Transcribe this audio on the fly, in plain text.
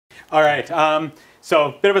All right. So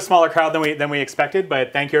a bit of a smaller crowd than we expected,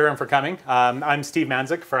 but thank you everyone for coming. I'm Steve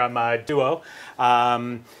Manzik from Duo.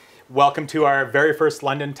 Welcome to our very first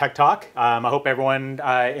London Tech Talk. I hope everyone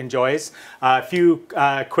enjoys. A few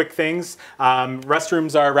quick things.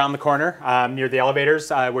 Restrooms are around the corner near the elevators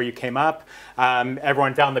where you came up.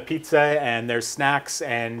 Everyone found the pizza, and there's snacks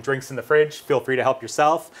and drinks in the fridge. Feel free to help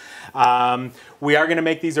yourself. We are going to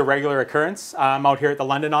make these a regular occurrence out here at the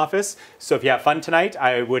London office. So if you have fun tonight,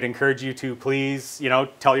 I would encourage you to please,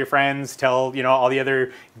 tell your friends, tell all the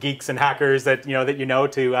other geeks and hackers that you know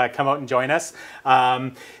to come out and join us.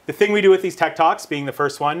 The thing we do with these Tech Talks, being the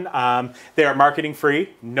first one, they are marketing free.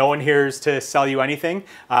 No one here is to sell you anything.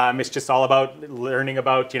 It's just all about learning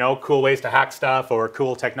about cool ways to hack stuff or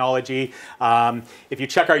cool technology. If you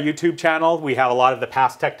check our YouTube channel, we have a lot of the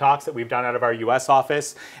past Tech Talks that we've done out of our US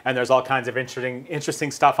office, and there's all kinds of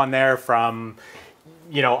interesting stuff on there, from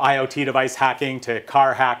IoT device hacking to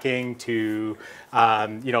car hacking to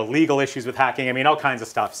legal issues with hacking. I mean, all kinds of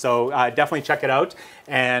stuff. So definitely check it out,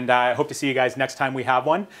 and I hope to see you guys next time we have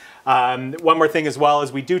one. One more thing as well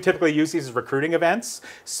is we do typically use these as recruiting events.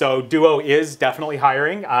 So Duo is definitely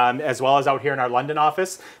hiring, as well as out here in our London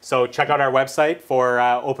office. So check out our website for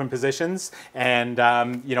open positions, and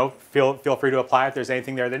feel free to apply if there's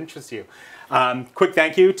anything there that interests you. Quick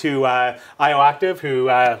thank you to IOActive, who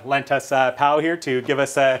lent us Pau here to give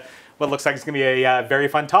us what looks like it's going to be a very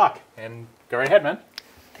fun talk. And go right ahead, man.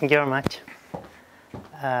 Thank you very much.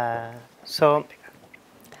 So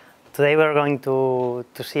today we're going to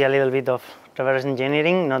see a little bit of reverse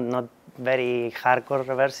engineering, not very hardcore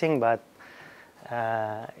reversing, but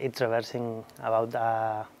it's reversing about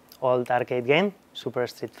an old arcade game, Super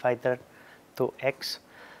Street Fighter 2X.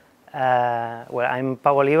 Well, I'm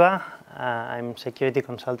Pau Oliva. I'm security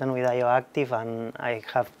consultant with IOActive, and I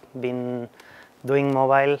have been doing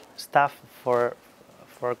mobile stuff for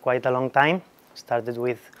quite a long time. Started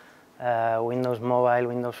with Windows Mobile,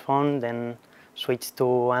 Windows Phone, then switched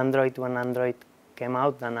to Android when Android came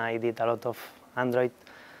out, and I did a lot of Android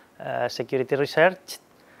security research.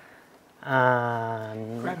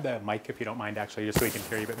 Grab the mic if you don't mind, actually, just so we can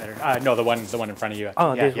hear you a bit better. No, the one in front of you.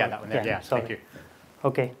 Oh, yeah, this one. That one there. Yeah, sorry. Thank you.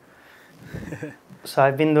 Okay. So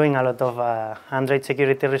I've been doing a lot of Android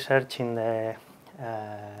security research in the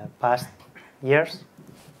past years.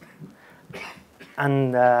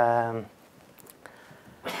 And well,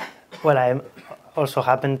 I also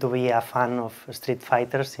happen to be a fan of Street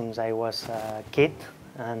Fighter since I was a kid.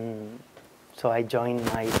 And so I joined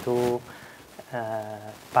my two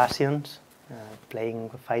passions,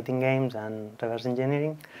 playing fighting games and reverse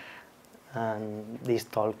engineering. And this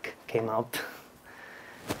talk came out.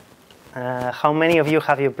 How many of you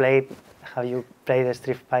have you played a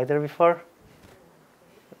Street Fighter before?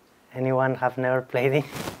 Anyone have never played it?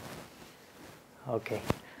 Okay,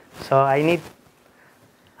 so I need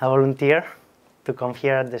a volunteer to come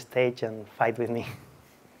here at the stage and fight with me.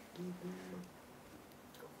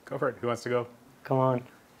 Go for it. Who wants to go? Come on.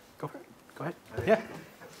 Go for it. Go ahead. Yeah.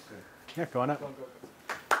 Yeah, go on up.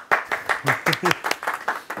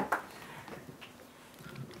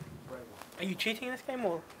 Are you cheating in this game,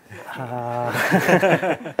 or?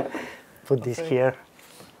 Put this here,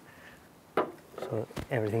 so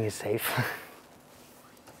everything is safe.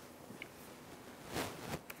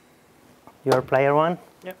 You're player one?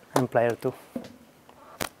 Yep. I'm player two.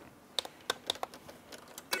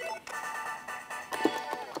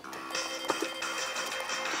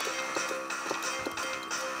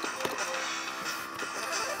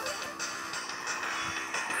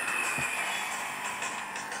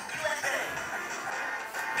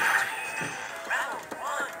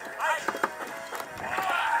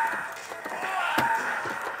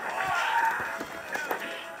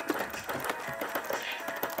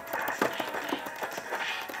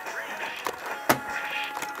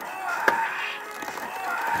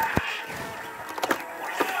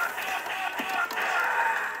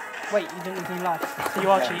 Wait, you didn't do live, so you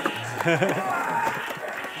are cheating.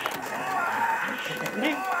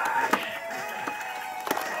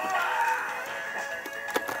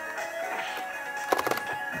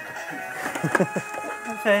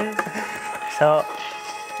 Okay. So,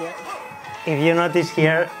 if you notice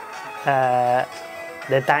here,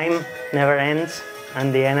 the time never ends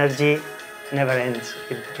and the energy never ends.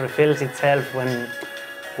 It refills itself when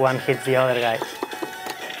one hits the other guy.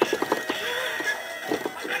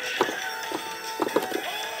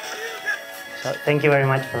 So thank you very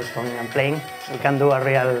much for coming and playing. We can do a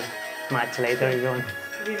real match later if you want.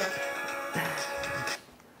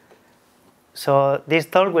 So this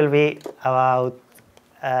talk will be about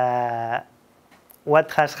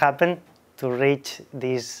what has happened to reach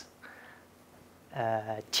this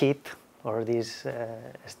cheat or this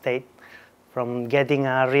state from getting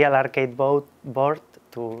a real arcade board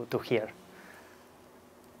to here.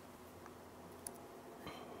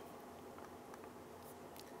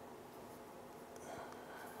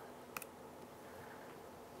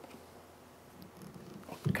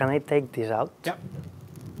 Can I take this out? Yep.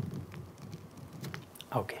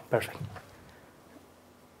 Okay, perfect.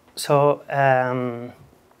 So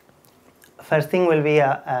first thing will be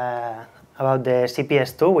about the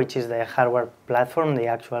CPS2, which is the hardware platform, the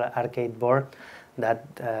actual arcade board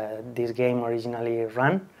that this game originally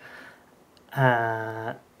ran.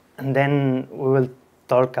 And then we will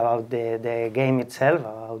talk about the game itself,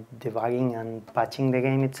 about debugging and patching the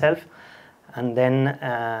game itself. And then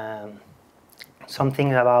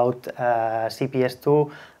something about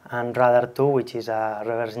CPS2 and Radar 2, which is a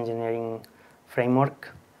reverse engineering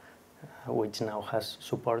framework, which now has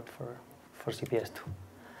support for CPS2.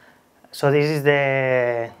 So this is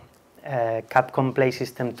the Capcom Play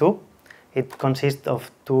System 2. It consists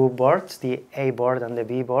of two boards, the A board and the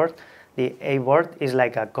B board. The A board is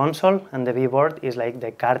like a console, and the B board is like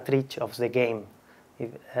the cartridge of the game.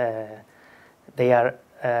 They are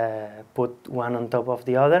put one on top of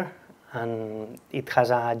the other, and it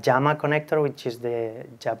has a JAMA connector, which is the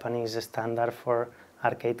Japanese standard for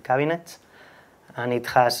arcade cabinets. And it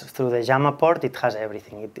has, through the JAMA port, it has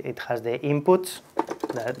everything. It has the inputs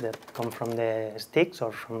that come from the sticks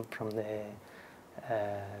or from the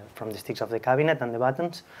sticks of the cabinet and the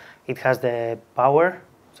buttons. It has the power,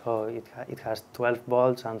 so it has 12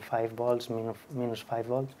 volts and 5 volts, minus 5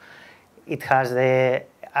 volts. It has the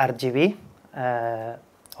RGB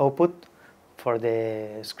output for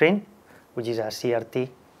the screen, which is a CRT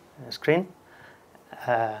screen.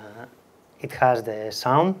 It has the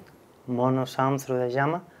sound, mono sound through the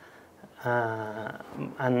JAMA,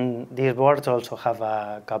 and these boards also have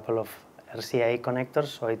a couple of RCA connectors,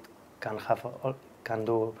 so it can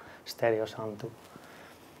do stereo sound too.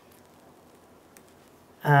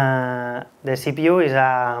 The CPU is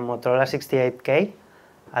a Motorola 68K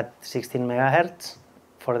at 16 megahertz.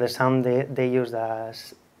 For the sound, they use the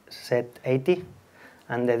Z80,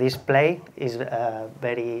 and the display is a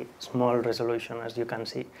very small resolution, as you can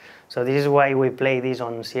see. So this is why we play this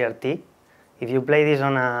on CRT. If you play this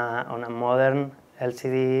on a modern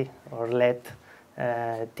LCD or LED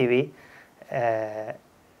TV,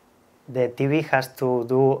 the TV has to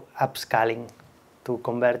do upscaling to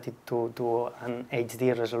convert it to an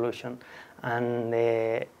HD resolution. And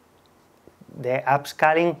the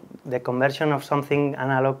upscaling, the conversion of something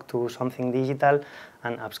analog to something digital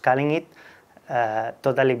and upscaling it,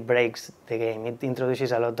 totally breaks the game. It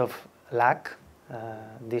introduces a lot of lag,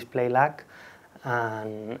 display lag,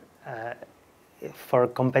 and for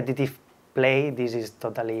competitive play, this is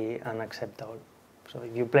totally unacceptable. So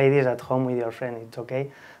if you play this at home with your friend, it's okay,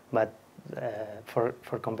 but for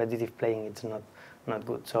competitive playing, it's not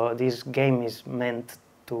good. So this game is meant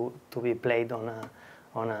to be played on a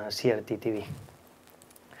CRT TV.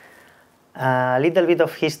 A little bit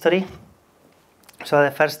of history. So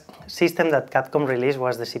the first system that Capcom released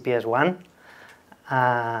was the CPS-1,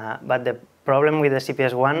 but the problem with the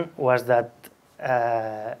CPS-1 was that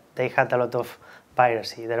they had a lot of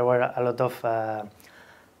piracy. There were a lot of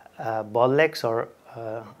bootlegs or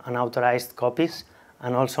unauthorized copies,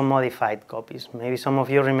 and also modified copies. Maybe some of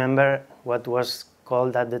you remember what was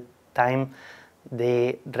called at the time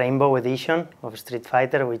the Rainbow Edition of Street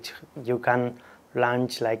Fighter, which you can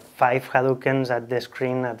launch like 5 Hadoukens at the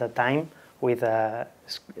screen at a time, with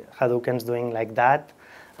Hadoukens doing like that,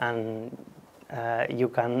 and you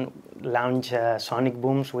can launch sonic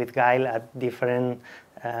booms with Guile at different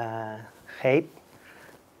height.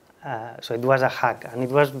 So it was a hack, and it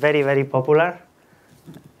was very, very popular,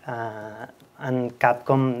 and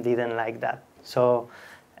Capcom didn't like that. So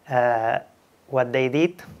what they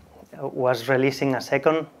did was releasing a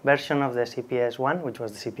second version of the CPS-1, which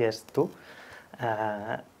was the CPS-2,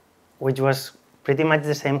 which was pretty much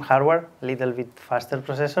the same hardware, a little bit faster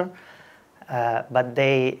processor, but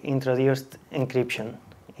they introduced encryption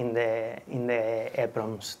in the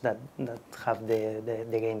EPROMs that have the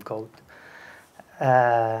game code.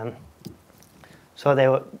 So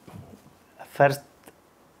the first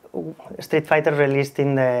Street Fighter released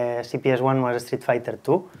in the CPS-1 was Street Fighter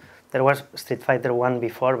 2. There was Street Fighter 1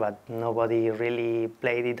 before, but nobody really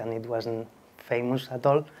played it, and it wasn't famous at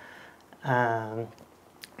all.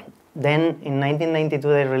 Then in 1992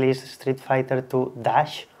 they released Street Fighter 2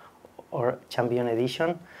 Dash, or Champion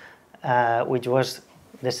Edition, which was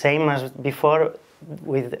the same as before.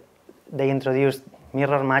 They introduced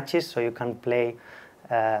mirror matches, so you can play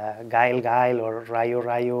Guile or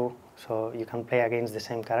Ryu so you can play against the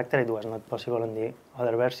same character. It was not possible on the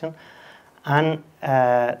other version. And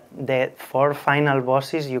the 4 final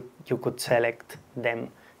bosses, you could select them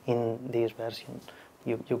in this version.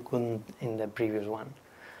 You couldn't in the previous one.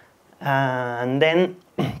 And then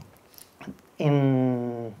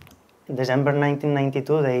in December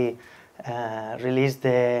 1992, they released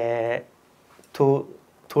the 2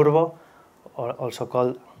 Turbo, or also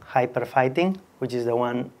called Hyper Fighting, which is the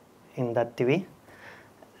one in that TV.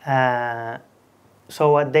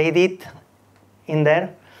 So what they did in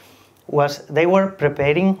there was they were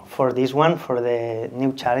preparing for this one, for the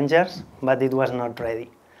new challengers, but it was not ready.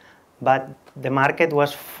 But the market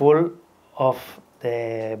was full of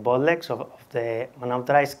the bootlegs, of the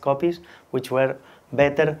unauthorized copies, which were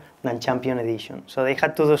better than Champion Edition. So they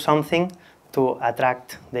had to do something to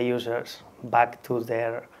attract the users back to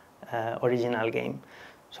their original game.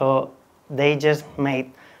 So they just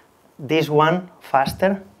made this one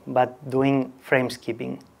faster, but doing frame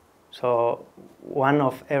skipping. So 1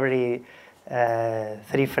 of every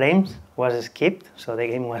 3 frames was skipped, so the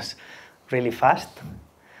game was really fast,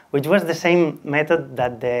 which was the same method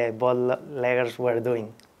that the bootleggers were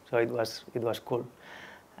doing. So it was cool.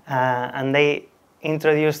 And they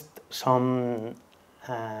introduced some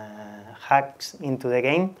hacks into the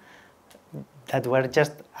game that were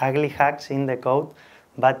just ugly hacks in the code,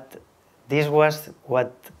 but this was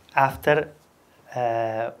what after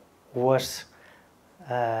was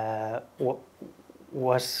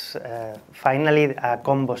finally a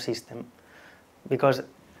combo system, because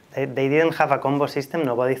they didn't have a combo system.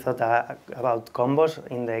 Nobody thought about combos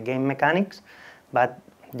in the game mechanics, but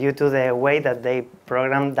due to the way that they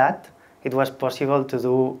programmed that, it was possible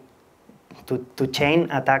to chain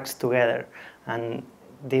attacks together, and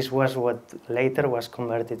this was what later was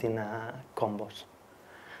converted in combos.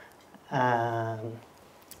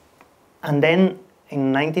 And then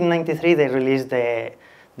in 1993 they released the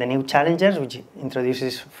new challengers, which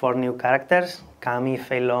introduces 4 new characters: Kami,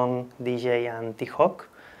 Fei Long, DJ, and T-Hawk.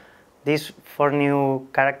 These 4 new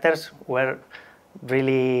characters were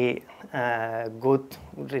really good,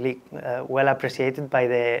 really well appreciated by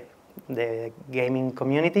the gaming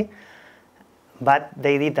community, but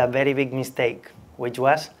they did a very big mistake, which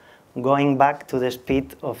was going back to the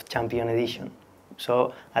speed of Champion Edition.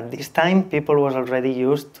 So at this time, people was already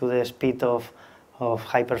used to the speed of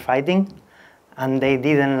hyper fighting, and they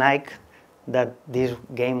didn't like that this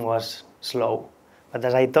game was slow. But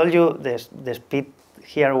as I told you, the speed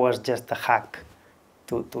here was just a hack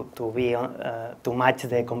to match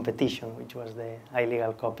the competition, which was the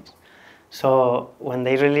illegal copies. So when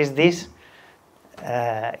they released this,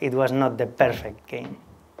 it was not the perfect game.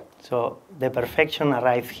 So the perfection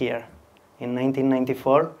arrived here in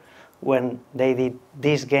 1994, when they did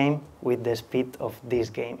this game with the speed of this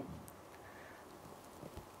game.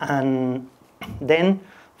 And then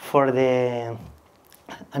for the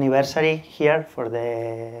anniversary here, for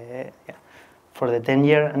the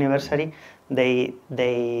 10-year anniversary, they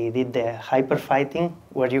did the hyper fighting,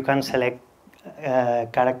 where you can select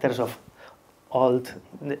characters of all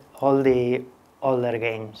the older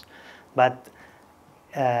games. But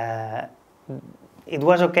it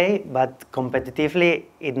was okay, but competitively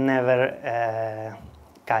it never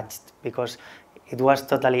catched, because it was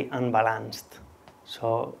totally unbalanced.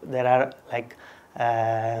 So there are like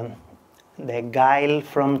the Guile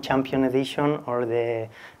from Champion Edition, or the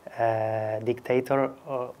Dictator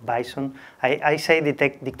or Bison. I say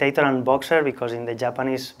Dictator and Boxer because in the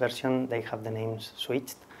Japanese version they have the names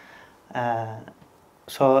switched.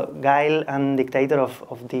 So Guile and Dictator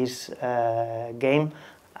of this game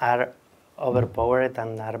are overpowered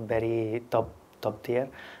and are very top tier,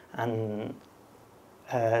 and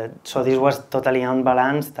so this was totally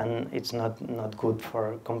unbalanced, and it's not good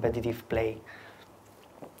for competitive play.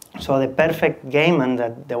 So the perfect game, and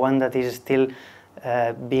the one that is still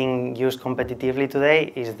being used competitively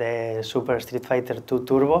today, is the Super Street Fighter 2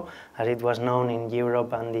 Turbo, as it was known in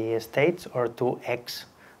Europe and the States, or 2X,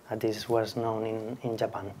 as this was known in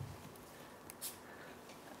Japan.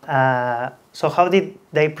 So how did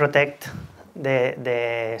they protect the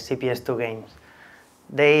CPS2 games?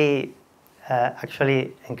 They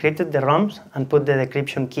actually encrypted the ROMs and put the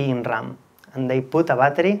decryption key in RAM, and they put a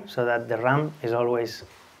battery so that the RAM is always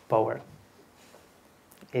powered.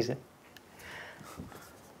 Easy.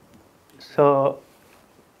 So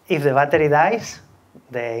if the battery dies,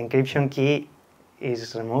 the encryption key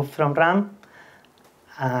is removed from RAM,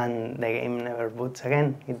 and the game never boots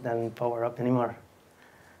again. It doesn't power up anymore.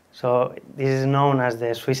 So this is known as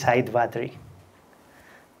the suicide battery.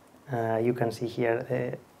 You can see here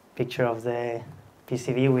the picture of the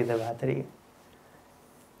PCB with the battery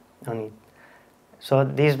on it. So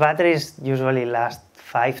these batteries usually last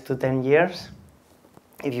 5 to 10 years.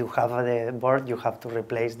 If you have the board, you have to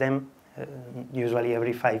replace them usually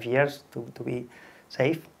every 5 years to be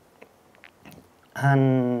safe.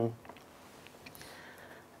 And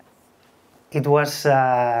it was,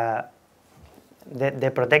 the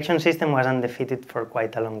protection system was undefeated for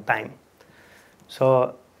quite a long time.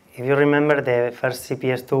 So if you remember, the first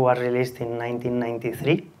CPS2 was released in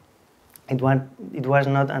 1993. It was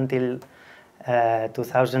not until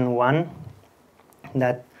 2001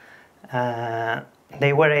 that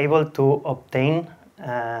they were able to obtain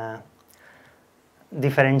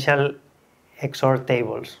differential XOR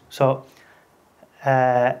tables. So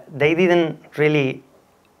they didn't really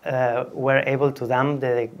were able to dump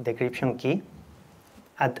the decryption key.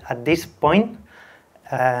 At this point,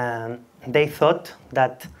 they thought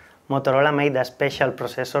that Motorola made a special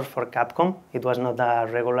processor for Capcom. It was not a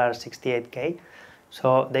regular 68K.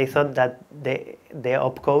 So they thought that the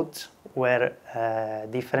opcodes were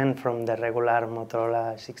different from the regular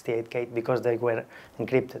Motorola 68K because they were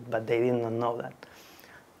encrypted, but they did not know that.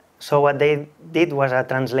 So what they did was a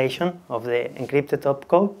translation of the encrypted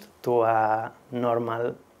opcode to a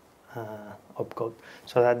normal opcode,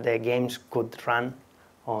 so that the games could run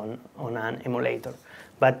on an emulator.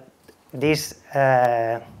 But these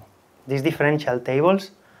differential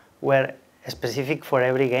tables were specific for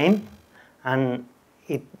every game, and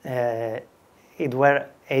it were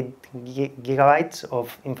 8 gigabytes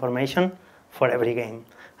of information for every game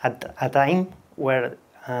at a time where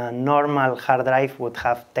a normal hard drive would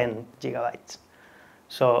have 10 gigabytes.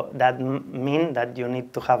 So that means that you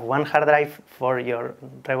need to have one hard drive for your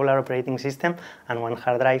regular operating system and one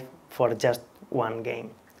hard drive for just one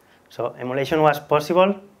game. So emulation was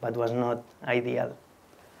possible, but was not ideal.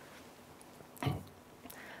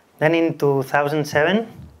 Then in 2007,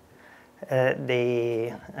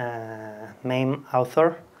 the main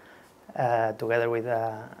author, together with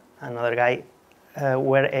another guy,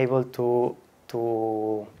 were able to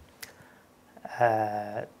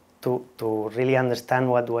really understand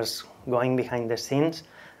what was going behind the scenes,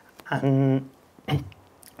 and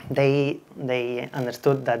they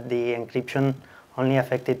understood that the encryption only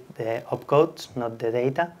affected the opcodes, not the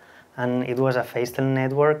data, and it was a Feistel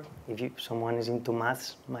network. If someone is into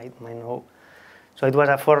maths, might know. So it was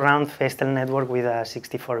a 4-round Feistel network with a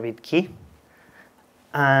 64-bit key,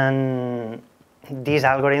 and this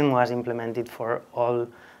algorithm was implemented for all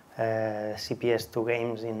CPS2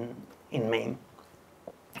 games in MAME.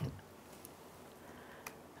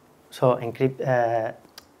 So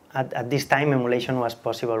at this time, emulation was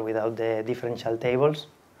possible without the differential tables,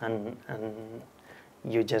 and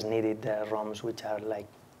you just needed the ROMs, which are like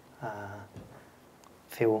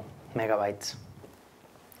few megabytes.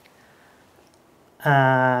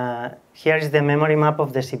 Here is the memory map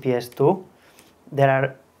of the CPS2. There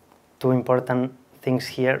are two important things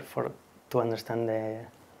here to understand the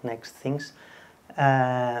next things.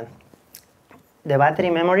 The battery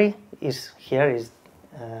memory is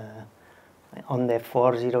on the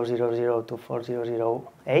 4000 to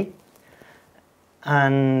 4008,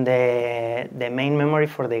 and the main memory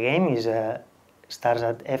for the game is starts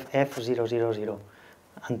at FF000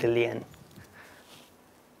 until the end.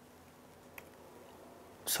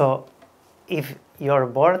 So if your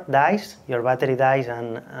board dies, your battery dies,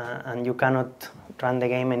 and you cannot run the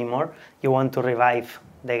game anymore, you want to revive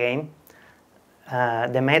the game.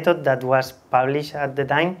 The method that was published at the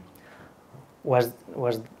time was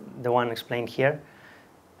the one explained here.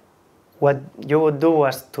 What you would do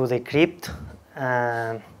was to decrypt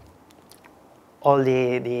all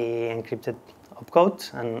the encrypted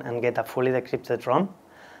opcodes and get a fully decrypted ROM,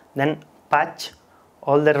 then patch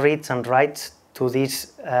all the reads and writes to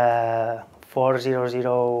this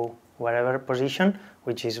 400 whatever position,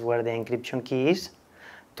 which is where the encryption key is,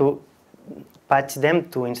 to patch them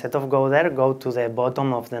to, instead of go there, go to the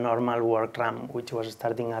bottom of the normal work RAM, which was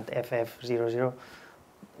starting at FF00.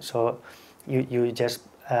 So you just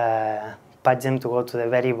patch them to go to the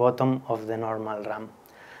very bottom of the normal RAM.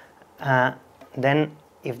 Then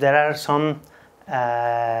if there are some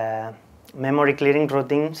memory clearing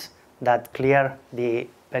routines that clear the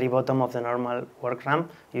very bottom of the normal work RAM,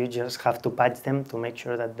 you just have to patch them to make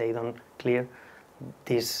sure that they don't clear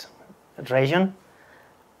this region.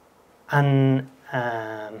 And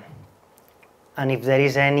if there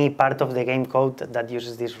is any part of the game code that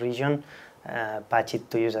uses this region, patch it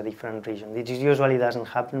to use a different region. It usually doesn't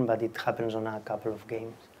happen, but it happens on a couple of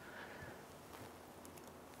games.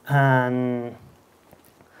 And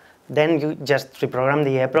then you just reprogram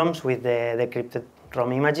the EPROMs with the decrypted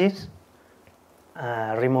ROM images,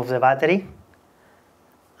 remove the battery,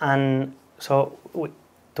 and so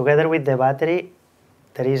together with the battery,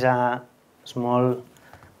 there is a small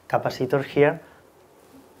capacitor here.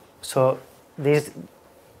 So this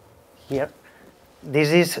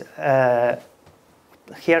is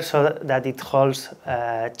here so that it holds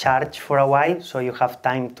charge for a while, so you have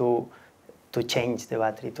time to change the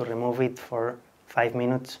battery, to remove it for 5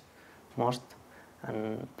 minutes most,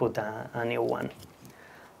 and put a new one.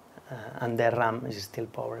 And the RAM is still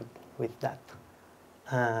powered with that.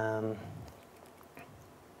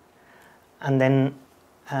 And then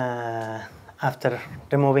after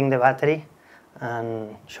removing the battery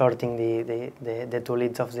and shorting the two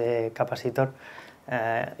leads of the capacitor,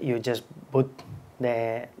 you just boot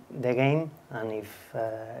the game, and if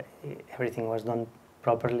everything was done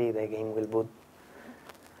properly, the game will boot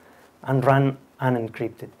and run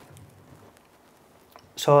unencrypted.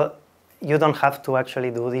 So you don't have to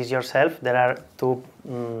actually do this yourself. There are two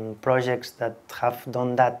projects that have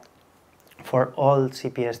done that for all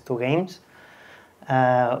CPS2 games.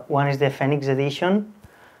 One is the Phoenix edition,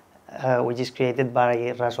 which is created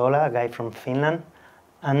by Rasola, a guy from Finland,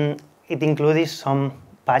 and it includes some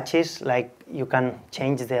patches, like you can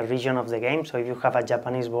change the region of the game. So if you have a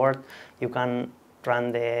Japanese board, you can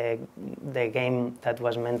run the game that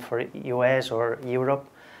was meant for US or Europe,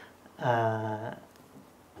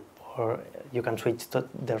 or you can switch to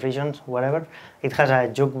the regions, whatever. It has a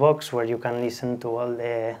jukebox where you can listen to all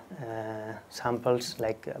the samples,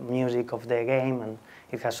 like music of the game, and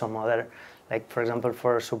it has some other, like for example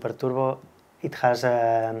for Super Turbo, it has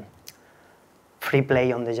free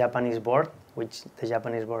play on the Japanese board, which the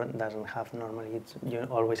Japanese board doesn't have normally. You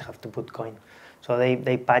always have to put coin. So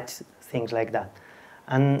they patch things like that.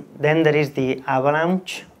 And then there is the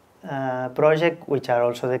Avalanche project, which are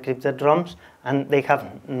also decrypted ROMs, and they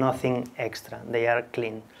have nothing extra. They are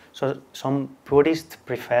clean. So some purists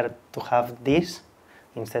prefer to have this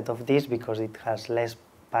instead of this because it has less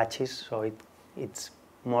patches, so it's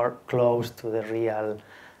more close to the real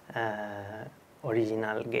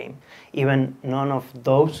original game. Even none of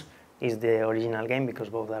those is the original game because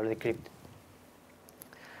both are decrypted.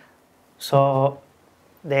 So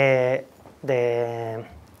the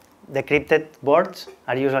decrypted boards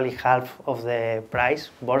are usually half of the price.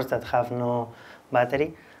 Boards that have no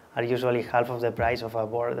battery are usually half of the price of a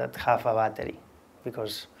board that have a battery,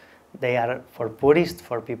 because they are for purists,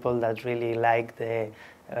 for people that really like the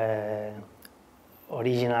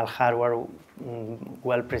original hardware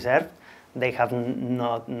well preserved. They have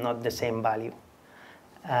not the same value.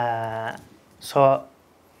 So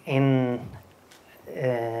in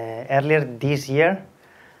earlier this year,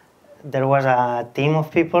 there was a team of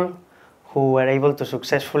people who were able to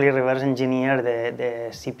successfully reverse engineer the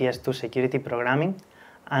CPS2 security programming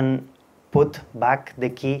and put back the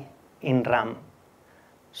key in RAM.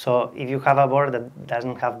 So if you have a board that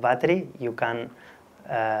doesn't have battery, you can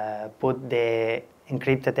put the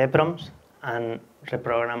encrypted EPROMs and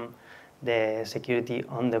reprogram the security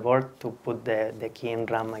on the board to put the key in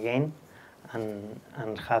RAM again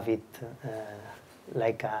and have it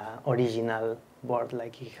like an original board,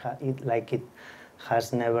 like it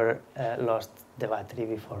has never lost the battery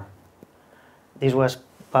before. This was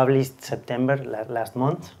published September last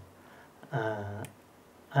month,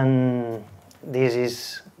 and this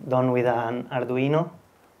is done with an Arduino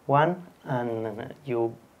one, and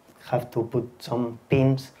you have to put some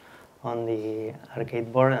pins on the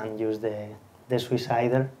arcade board and use the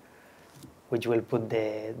suicider, which will put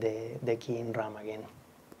the key in RAM again.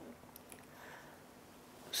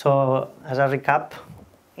 So as a recap,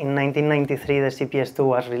 in 1993 the CPS2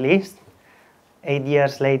 was released. 8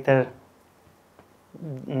 years later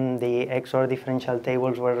the XOR differential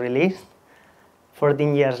tables were released.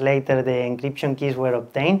 14 years later the encryption keys were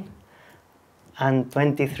obtained. And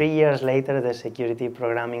 23 years later the security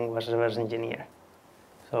programming was reverse engineered.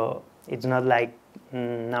 So it's not like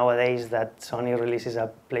nowadays that Sony releases a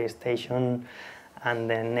PlayStation and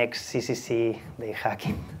the next CCC they hack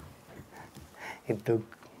it. It took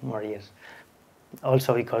more years.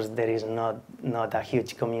 Also because there is not a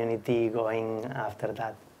huge community going after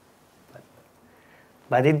that.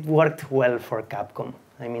 But it worked well for Capcom.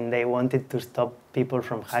 I mean, they wanted to stop people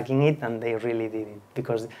from hacking it, and they really did it,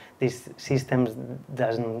 because this system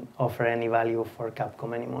doesn't offer any value for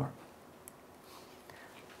Capcom anymore.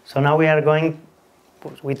 So now we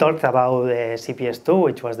talked about the CPS2,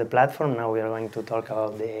 which was the platform. Now we are going to talk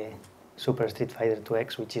about the Super Street Fighter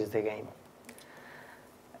 2X, which is the game.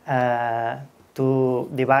 To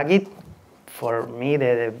debug it, for me,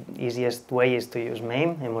 the easiest way is to use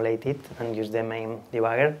MAME, emulate it, and use the MAME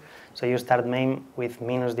debugger. So you start MAME with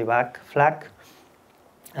 -debug flag,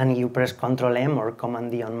 and you press Ctrl-M or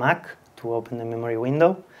Command-D on Mac to open the memory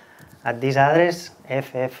window. At this address,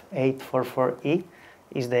 FF844E,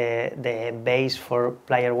 is the base for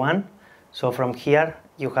player 1. So from here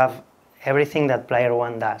you have everything that player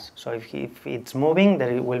 1 does. So if it's moving,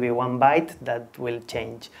 there will be 1 byte that will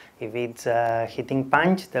change. If it's hitting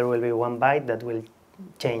punch, there will be 1 byte that will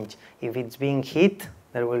change. If it's being hit,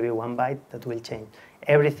 there will be 1 byte that will change.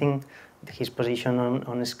 Everything, his position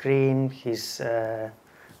on screen, his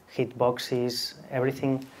hitboxes,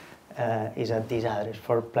 everything is at this address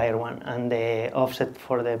for player 1. And the offset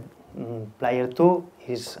for the player 2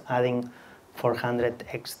 is adding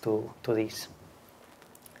 400x to this.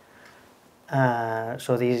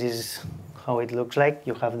 So this is how it looks like.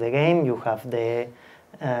 You have the game, you have the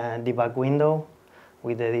debug window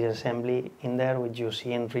with the disassembly in there, which you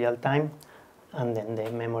see in real time, and then the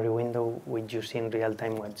memory window, which you see in real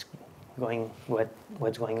time what's going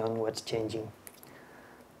on, what's changing.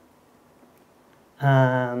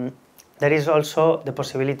 There is also the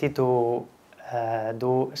possibility to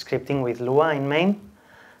do scripting with Lua in main,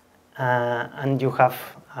 and you have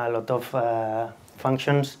a lot of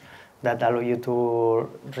functions that allow you to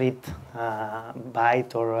read a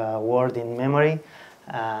byte or a word in memory,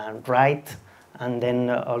 write, and then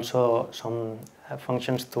also some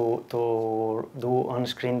functions to do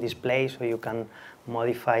on-screen display, so you can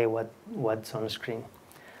modify what's on screen.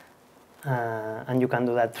 And you can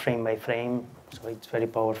do that frame by frame, so it's very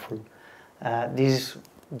powerful. This is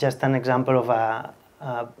just an example of a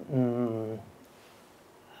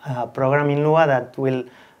program in Lua that will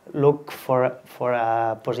look for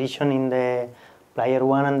a position in the player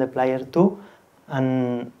 1 and the player 2,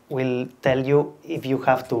 and will tell you if you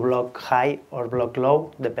have to block high or block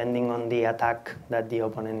low, depending on the attack that the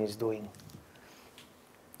opponent is doing.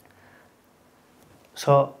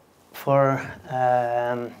 So for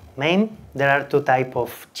main, there are 2 types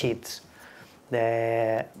of cheats.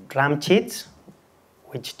 The RAM cheats,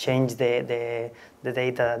 which change the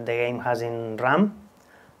data the game has in RAM,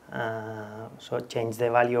 so change the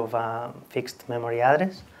value of a fixed memory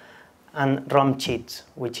address, and ROM cheats,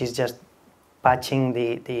 which is just patching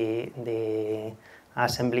the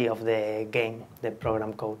assembly of the game, the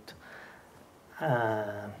program code.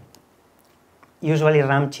 Usually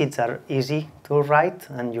RAM cheats are easy to write,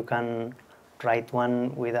 and you can write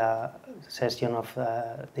one with a session of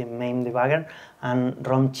the main debugger, and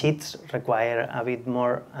ROM cheats require a bit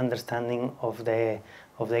more understanding of the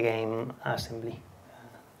game assembly.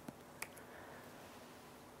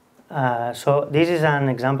 So this is an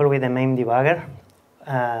example with the main debugger.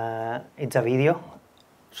 It's a video.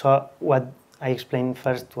 So what I explained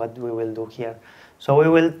first, what we will do here. So we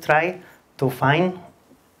will try to find,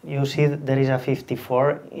 you see there is a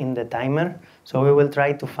 54 in the timer. So we will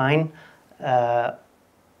try to find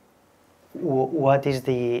what is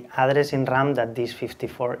the address in RAM that this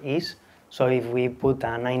 54 is. So if we put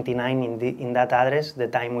a 99 in that address, the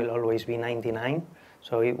time will always be 99.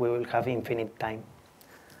 So we will have infinite time.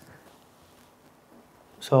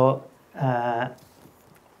 So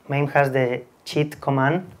main has the cheat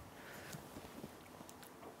command.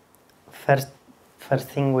 First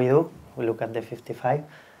thing we do, we look at the 55,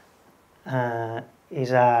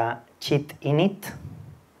 is a cheat init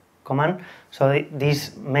command. So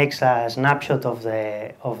this makes a snapshot of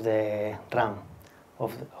the RAM,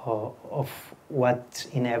 of what's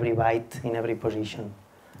in every byte, in every position.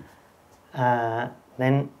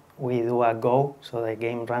 Then we do a go, so the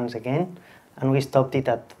game runs again, and we stopped it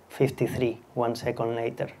at 53, 1 second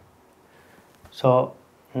later. So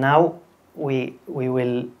now we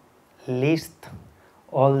will list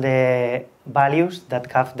all the values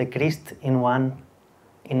that have decreased in 1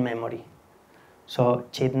 in memory. So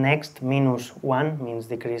cheat next minus 1 means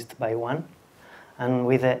decreased by 1. And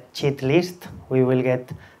with the cheat list, we will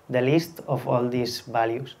get the list of all these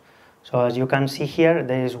values. So as you can see here,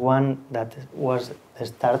 there is one that was, the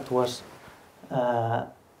start was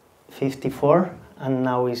 54, and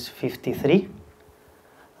now is 53,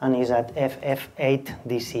 and is at FF8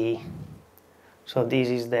 DCE. So this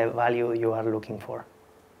is the value you are looking for.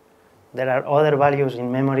 There are other values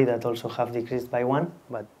in memory that also have decreased by 1,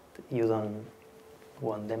 but you don't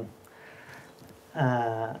want them.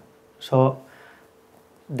 So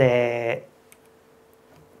this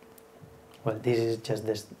is just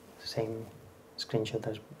the same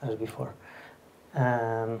screenshot as before.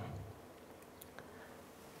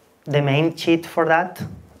 The main cheat for that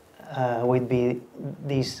would be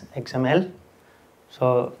this XML.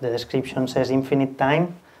 So the description says infinite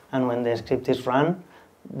time, and when the script is run,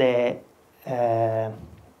 the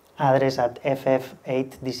address at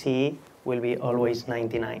FF8 DCE will be always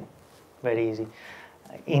 99. Very easy.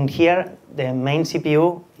 In here, the main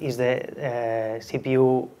CPU is the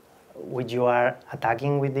CPU which you are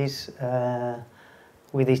attacking with this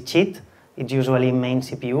cheat. it's usually main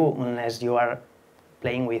CPU, unless you are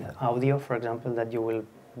playing with audio, for example, that you will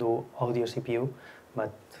do audio CPU,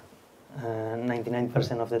 but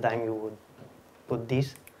 99% of the time you would put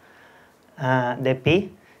this. The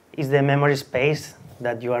P is the memory space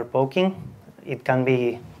that you are poking. It can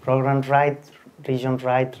be program write, region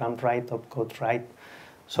write, RAM write, opcode write.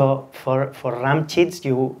 So for RAM cheats,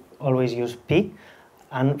 you always use P,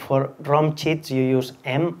 and for ROM cheats, you use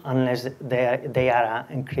M, unless they are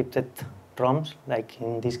encrypted ROMs, like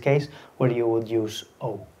in this case, where you would use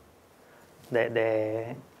O.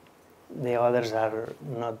 The others are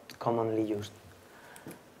not commonly used.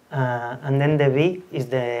 And then the V is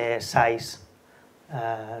the size.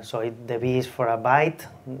 So the V is for a byte,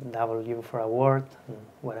 W for a word,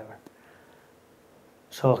 whatever.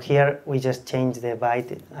 So here we just change the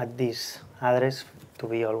byte at this address to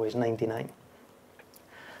be always 99.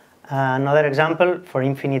 Another example for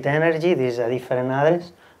infinite energy, this is a different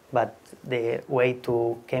address, but the way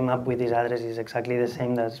to came up with this address is exactly the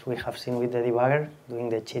same as we have seen with the debugger, doing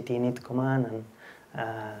the cheat init command and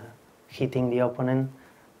hitting the opponent,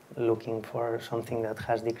 looking for something that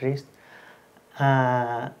has decreased.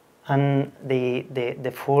 And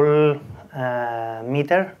the full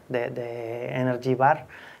meter, the energy bar,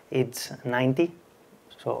 it's 90,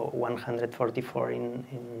 so 144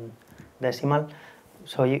 in decimal.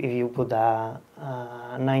 So if you put a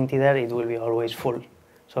 90 there, it will be always full.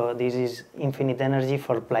 So this is infinite energy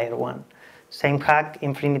for player 1. Same hack,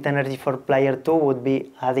 infinite energy for player 2 would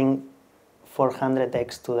be adding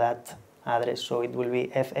 400x to that address. So it will be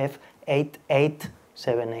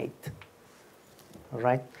FF8878. All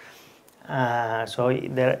right. So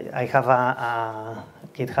there, I have a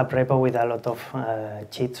GitHub repo with a lot of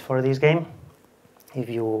cheats for this game, if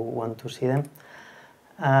you want to see them.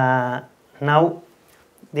 Now,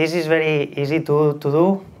 this is very easy to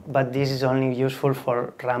do, but this is only useful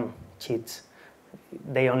for RAM cheats.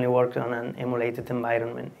 They only work on an emulated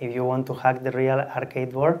environment. If you want to hack the real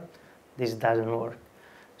arcade board, this doesn't work.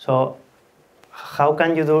 So how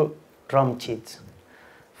can you do ROM cheats?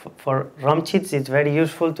 For ROM cheats, it's very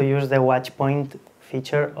useful to use the watch point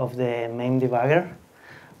feature of the main debugger,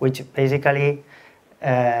 which basically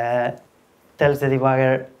tells the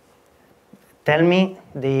debugger, tell me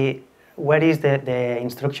where is the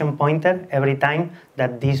instruction pointer every time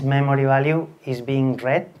that this memory value is being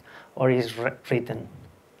read or is written.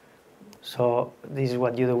 So this is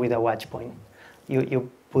what you do with a watch point. You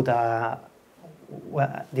put a,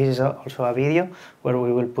 well, this is also a video where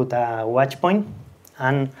we will put a watch point,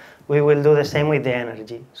 and we will do the same with the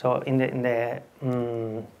energy. So in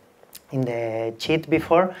the cheat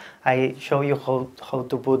before, I show you how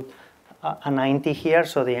to put a 90 here,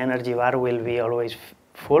 so the energy bar will be always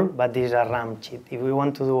full, but this is a RAM cheat. If we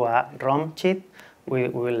want to do a ROM cheat, we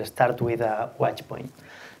will start with a watch point.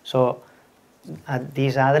 So at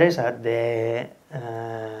this address, at the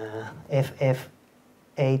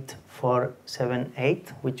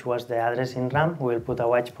FF8478, which was the address in RAM, we'll put a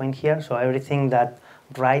watch point here. So everything that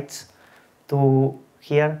writes to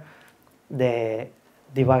here, the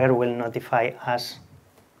debugger will notify us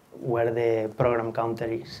where the program counter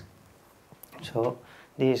is. So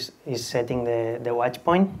this is setting the watch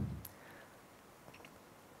point.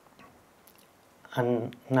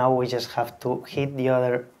 And now we just have to hit the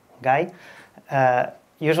other guy.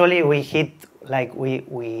 Usually we hit, like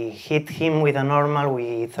we hit him with a normal,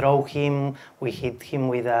 we throw him, we hit him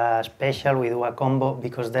with a special, we do a combo,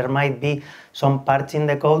 because there might be some parts in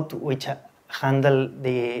the code which handle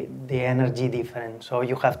the energy different. So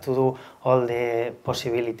you have to do all the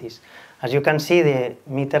possibilities. As you can see, the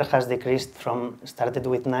meter has decreased from, started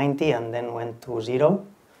with 90 and then went to 0.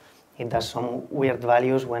 It does some weird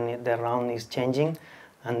values when the round is changing,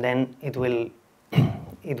 and then it will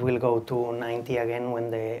go to 90 again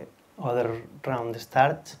when the other round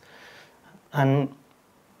starts. And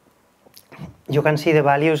you can see the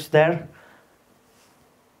values there.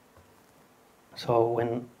 So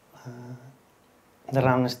when the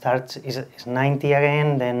round starts is 90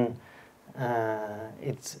 again, then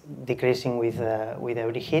it's decreasing with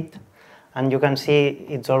every hit. And you can see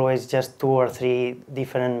it's always just 2 or 3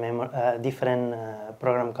 different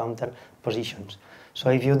program counter positions. So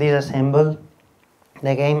if you disassemble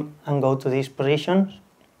the game and go to these positions,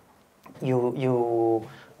 you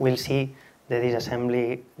will see the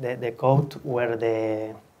disassembly, the code where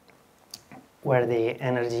the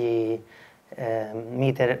energy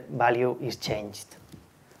meter value is changed.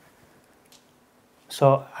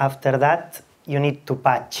 So after that, you need to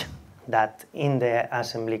patch that in the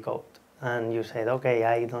assembly code. And you said, okay,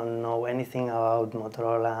 I don't know anything about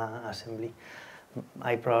Motorola assembly.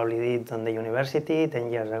 I probably did on the university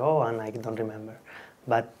 10 years ago, and I don't remember.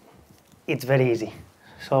 But it's very easy.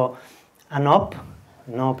 So an op,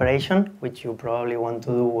 no operation, which you probably want to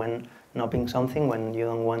do when nopping something, when you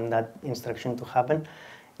don't want that instruction to happen,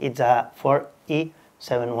 it's a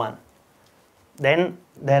 4E71. Then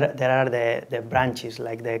there are the branches,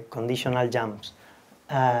 like the conditional jumps.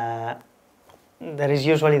 There is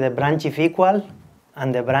usually the branch if equal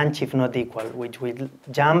and the branch if not equal, which will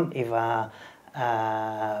jump if a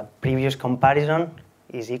previous comparison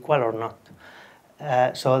is equal or not.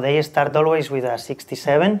 So they start always with a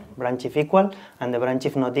 67, branch if equal, and the branch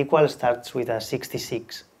if not equal starts with a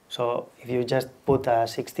 66. So if you just put a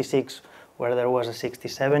 66 where there was a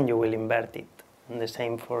 67, you will invert it. And the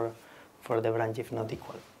same for the branch if not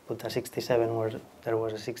equal. Put a 67 where there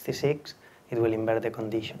was a 66, it will invert the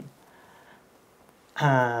condition.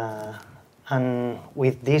 And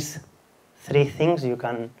with these three things, you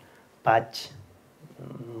can patch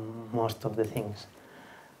most of the things.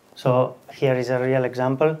 So here is a real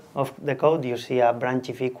example of the code. You see a branch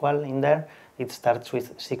if equal in there. It starts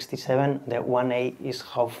with 67. The 1A is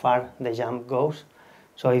how far the jump goes.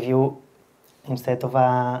 So if you, instead of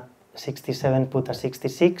a 67, put a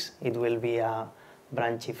 66, it will be a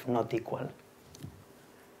branch if not equal.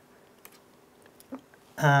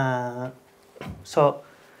 So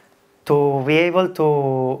to be able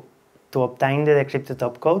to obtain the decrypted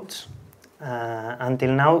opcodes,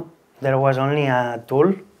 until now there was only a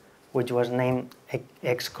tool which was named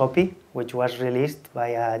Xcopy, which was released by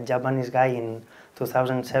a Japanese guy in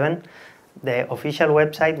 2007. The official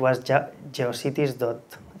website was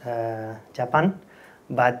geocities.japan,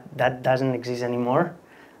 but that doesn't exist anymore.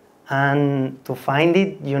 And to find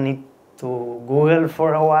it, you need to Google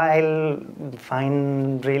for a while,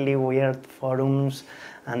 find really weird forums,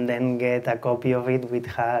 and then get a copy of it which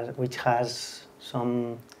has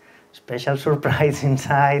some special surprise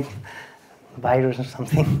inside, virus or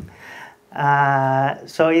something.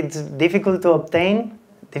 So it's difficult to obtain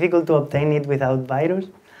it without virus,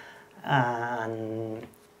 and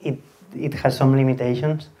it has some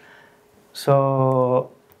limitations.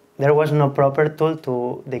 So there was no proper tool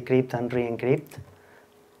to decrypt and re-encrypt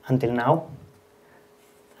until now.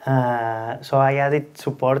 So I added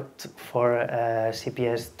support for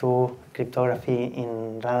CPS2 cryptography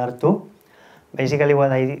in Radar 2. Basically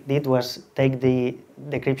what I did was take the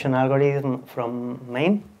decryption algorithm from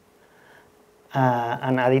main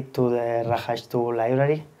and add it to the Rahash2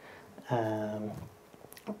 library.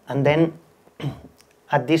 And then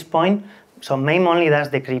at this point, so main only does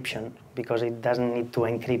decryption because it doesn't need to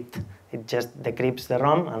encrypt. It just decrypts the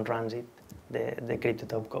ROM and runs it, the decrypted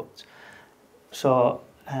opcodes. So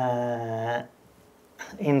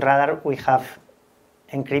in Radar we have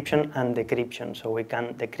encryption and decryption, so we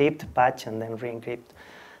can decrypt, patch, and then re-encrypt.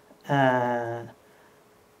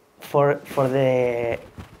 For the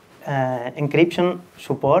encryption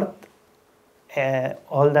support,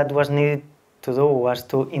 all that was needed to do was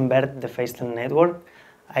to invert the Feistel network.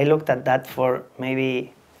 I looked at that for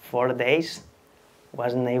maybe 4 days,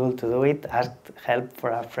 wasn't able to do it, asked help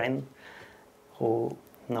for a friend who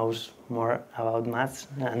knows more about maths,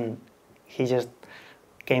 and he just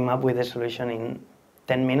came up with a solution in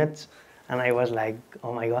 10 minutes, and I was like,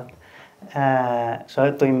 oh my god.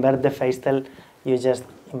 So to invert the Feistel, you just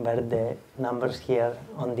invert the numbers here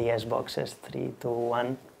on the S boxes, 3 to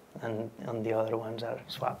 1, and on the other ones are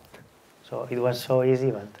swapped. So it was so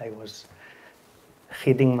easy, but I was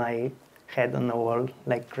hitting my head on the wall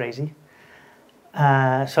like crazy.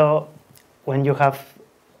 So when you have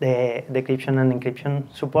the decryption and encryption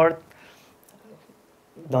support,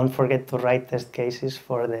 don't forget to write test cases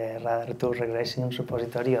for the Radar 2 regression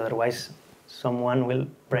repository, otherwise someone will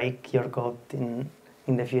break your code in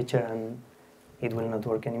the future and it will not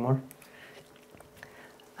work anymore.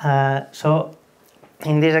 So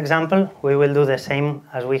in this example, we will do the same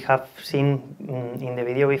as we have seen in the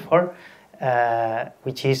video before,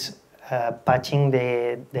 which is patching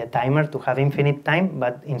the timer to have infinite time,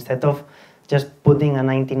 but instead of just putting a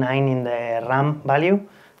 99 in the RAM value,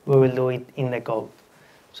 we will do it in the code.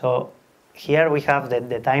 So here we have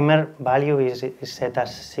the timer value is set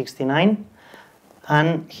as 69,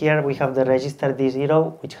 and here we have the register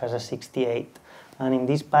D0, which has a 68. And in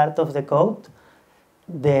this part of the code,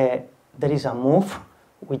 there is a move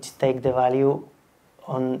which takes the value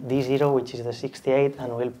on D0, which is the 68,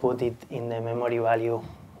 and will put it in the memory value,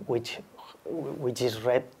 which is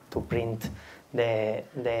read to print the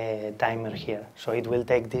timer here. So it will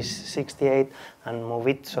take this 68 and move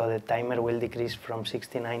it, so the timer will decrease from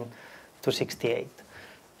 69 to 68.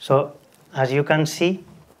 So as you can see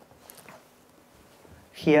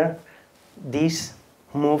here, this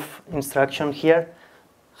move instruction here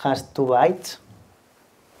has 4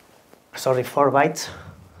 bytes.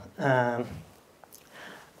 and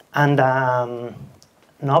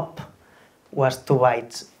knob was 2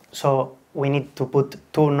 bytes. So we need to put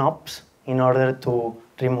 2 knobs in order to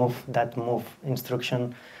remove that move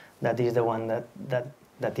instruction. That is the one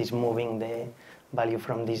that is moving the value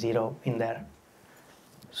from D0 in there.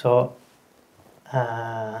 So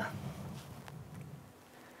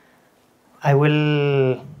I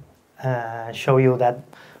will show you that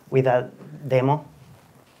with a demo,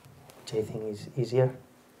 which I think is easier.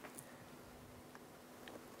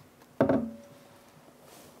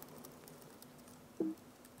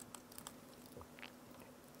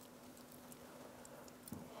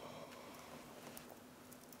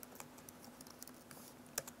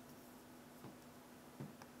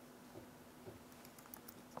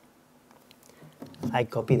 I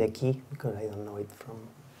copy the key because I don't know it from.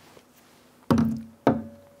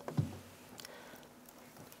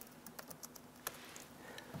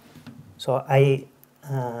 So I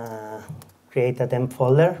create a temp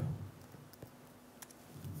folder.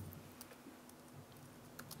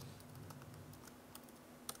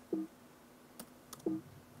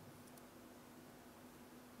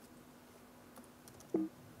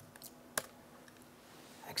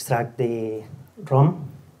 Extract the ROM.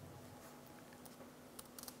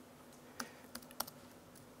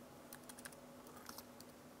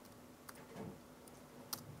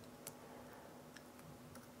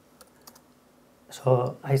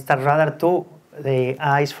 So I start rather to the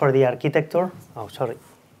eyes for the architecture. Oh, sorry.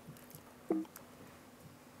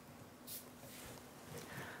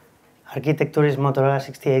 Architecture is Motorola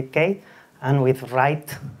 68K, and with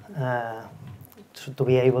write to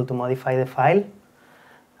be able to modify the file.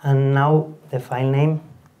 And now the file name,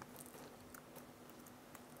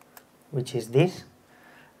 which is this.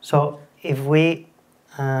 So if we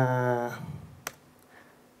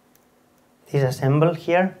disassemble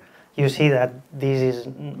here, you see that this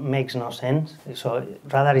makes no sense. So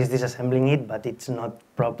rather is disassembling it, but it's not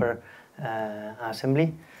proper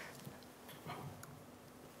assembly.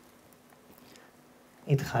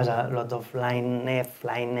 It has a lot of line F,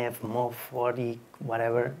 move, or E,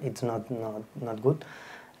 whatever. It's not good.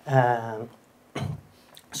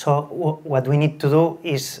 So what we need to do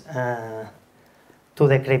is to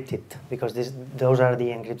decrypt it, because those are the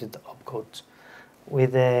encrypted opcodes.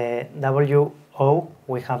 With the WO,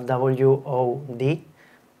 we have WOD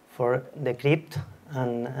for decrypt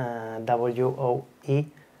and WOE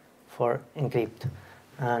for encrypt.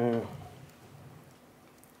 And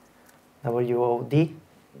WOD,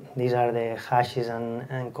 these are the hashes and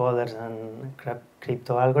encoders and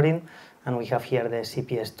crypto algorithm, and we have here the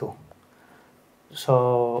CPS2.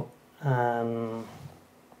 So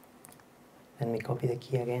let me copy the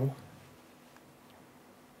key again.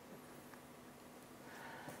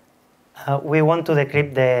 We want to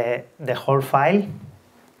decrypt the whole file,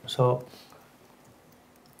 so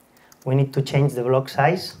we need to change the block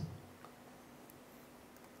size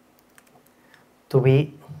to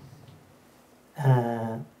be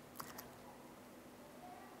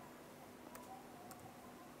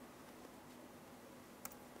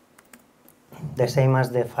the same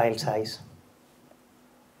as the file size.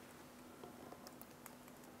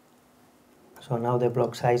 So now the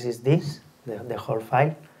block size is this, the whole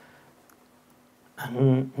file.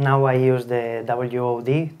 And now I use the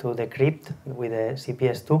WOD to decrypt with the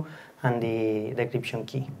CPS2 and the decryption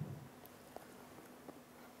key.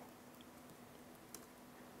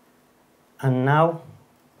 And now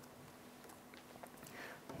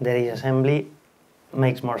the disassembly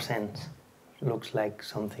makes more sense. Looks like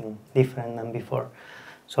something different than before.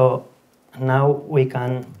 So now we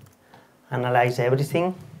can analyze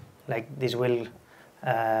everything. Like this will,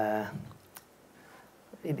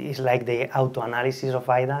 it is like the auto-analysis of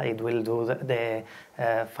IDA. It will do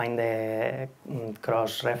find the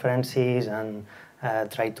cross references and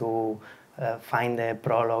try to find the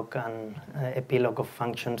prologue and epilogue of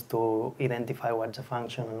functions to identify what's a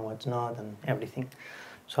function and what's not and everything.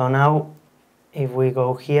 So now if we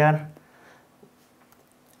go here,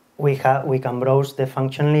 we can browse the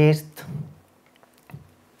function list,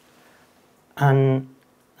 and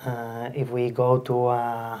if we go to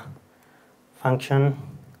a function,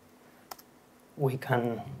 we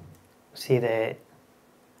can see the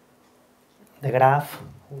graph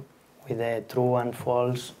with the true and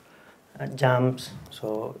false jumps.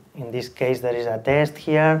 So in this case there is a test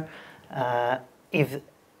here. If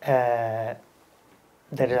there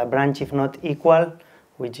is a branch if not equal,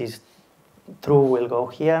 which is true, will go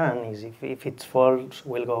here, and if it's false,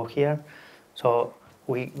 will go here. So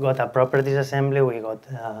we got a proper disassembly, we got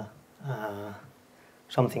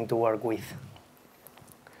something to work with.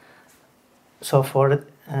 So for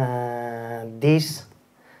this,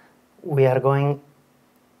 we are going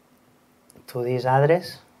to this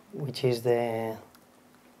address, which is the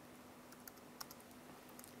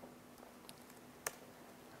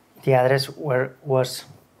address where was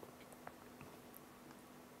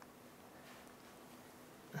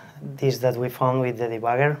this that we found with the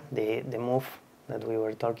debugger, the move that we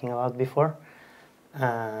were talking about before.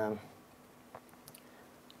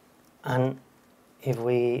 And if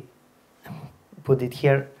we put it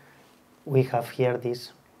here, we have here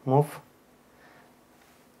this move.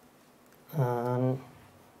 And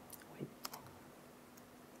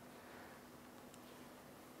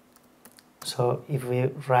so if we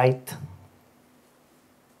write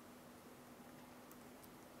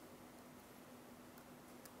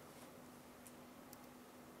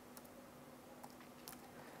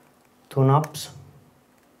two knobs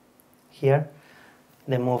here,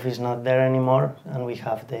 the move is not there anymore, and we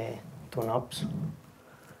have the two knobs.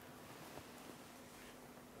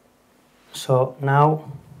 So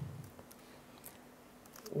now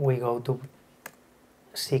we go to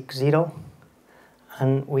 6.0,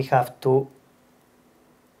 and we have to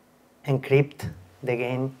encrypt the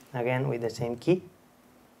game again with the same key.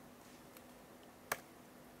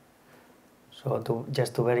 So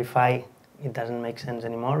just to verify it doesn't make sense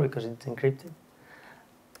anymore because it's encrypted.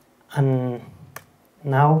 And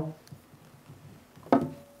now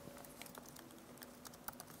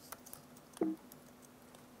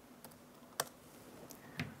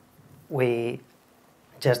we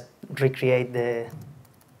just recreate the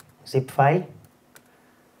zip file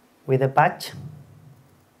with a patch.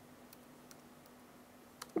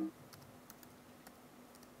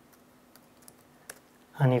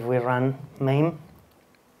 And if we run main,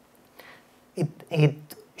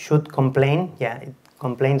 it should complain. Yeah, it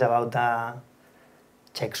complains about the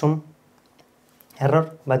checksum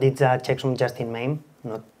error, but it's a checksum just in main,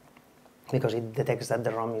 not because it detects that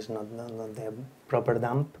the ROM is not the proper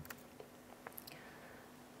dump.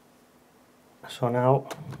 So now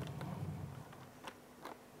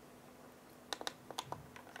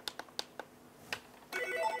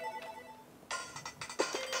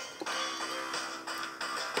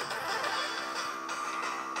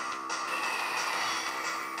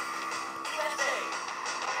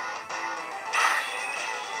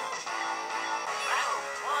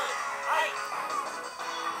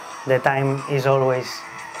the time is always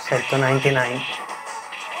set to 99.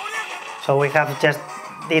 So we have just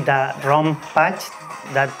did a ROM patch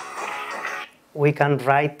that we can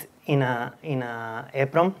write in a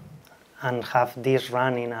EEPROM and have this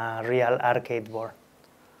run in a real arcade board.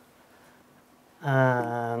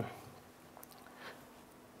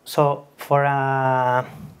 So for a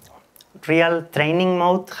real training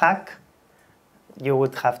mode hack, you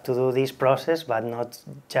would have to do this process, but not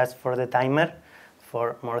just for the timer,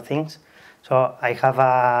 for more things. So I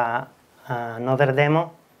have another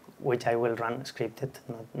demo, which I will run scripted,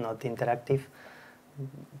 not interactive,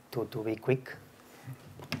 to be quick.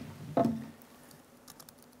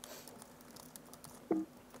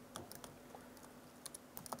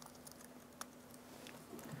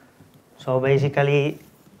 So basically,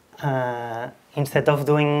 instead of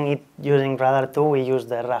doing it using Radar2, we use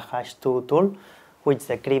the RAHash2 tool, which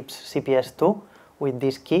decrypts CPS2 with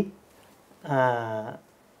this key, and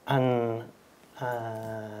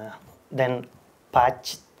then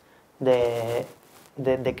patch the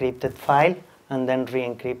decrypted file and then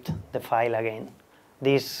re-encrypt the file again.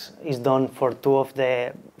 This is done for two of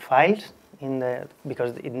the files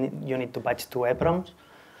because you need to patch two EEPROMs,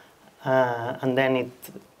 and then it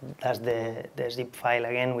does the zip file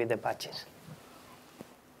again with the patches.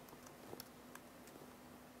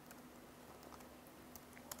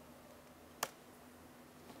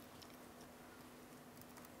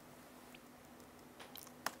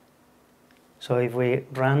 So if we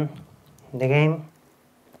run the game,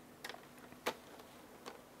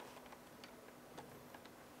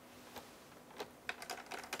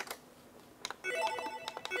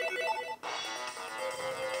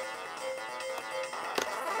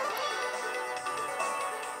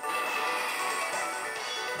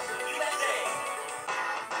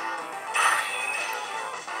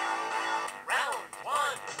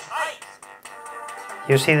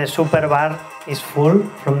 you see the super bar is full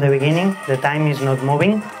from the beginning, the time is not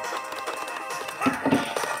moving.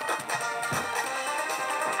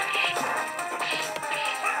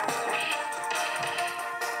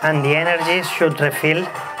 And the energy should refill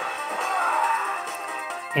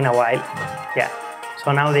in a while. Yeah,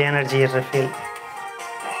 so now the energy is refilled.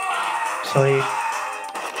 So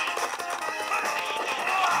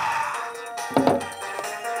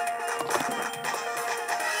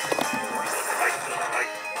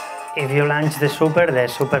if you launch the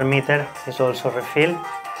super meter is also refilled.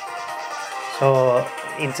 So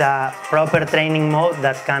it's a proper training mode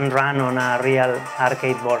that can run on a real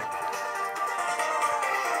arcade board.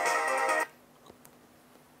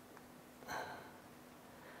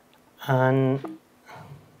 And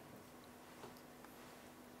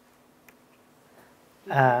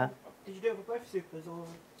did you do it for both supers, or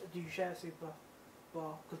do you share a super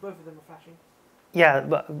bar? Because both of them are flashing. yeah,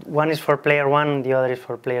 but one is for player 1, the other is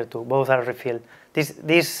for player 2. Both are refilled. This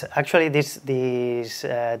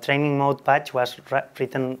training mode patch was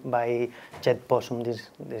written by Jet Possum,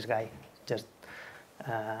 this guy. Just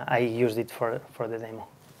I used it for the demo.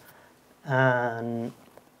 And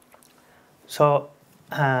so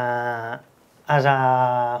as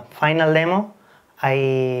a final demo,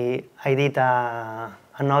 I did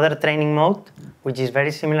another training mode, which is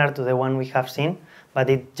very similar to the one we have seen, but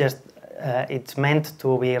it's meant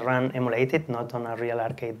to be run emulated, not on a real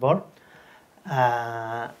arcade board.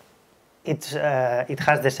 It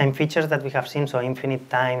has the same features that we have seen, so infinite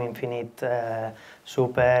time, infinite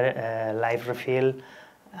super, live refill,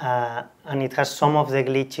 and it has some of the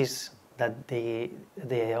glitches that the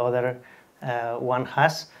other one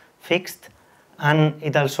has fixed, and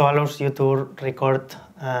it also allows you to record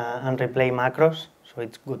and replay macros, so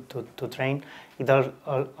it's good to train. It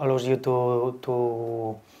allows you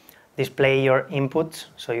to display your inputs,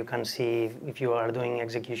 so you can see if you are doing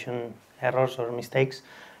execution errors or mistakes.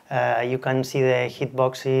 You can see the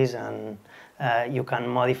hitboxes, and you can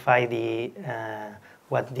modify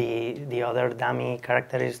what the other dummy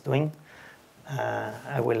character is doing.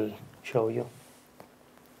 I will show you.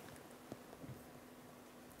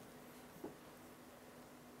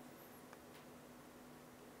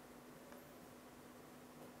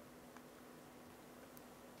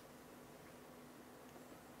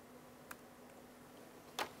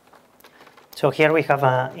 So here we have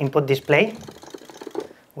an input display.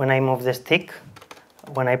 When I move the stick,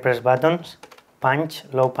 when I press buttons, punch,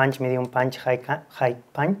 low punch, medium punch, high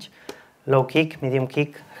punch, low kick, medium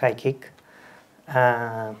kick, high kick.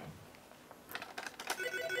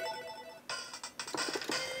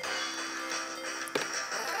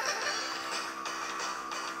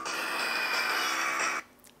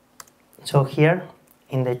 So here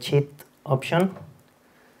in the cheat option,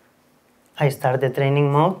 I start the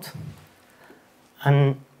training mode,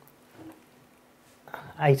 and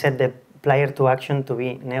I set the player to action to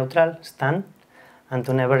be neutral, stun, and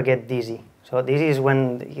to never get dizzy. So this is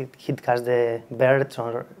when it has the birds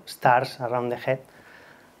or stars around the head.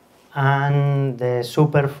 And the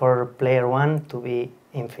super for player 1 to be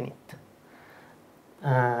infinite.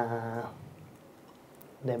 The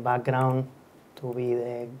background to be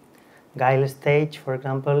the guile stage, for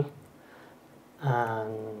example.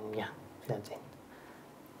 And yeah, that's it.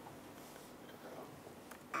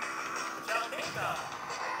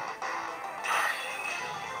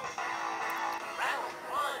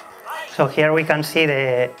 So here we can see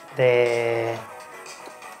the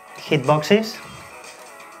hitboxes.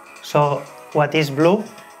 So what is blue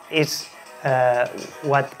is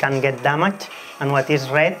what can get damage, and what is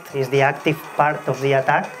red is the active part of the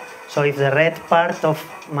attack. So if the red part of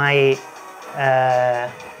my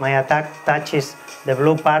attack touches the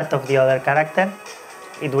blue part of the other character,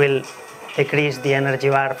 it will decrease the energy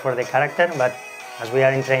bar for the character, but as we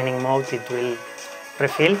are in training mode, it will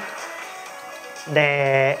refill.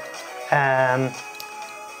 The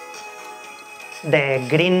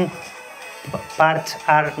green parts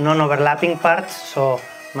are non-overlapping parts, so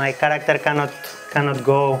my character cannot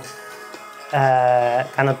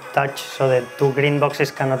touch, so the two green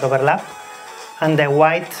boxes cannot overlap, and the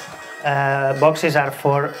white boxes are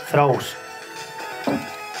for throws.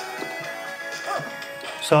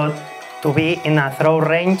 So to be in a throw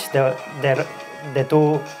range, the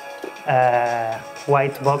two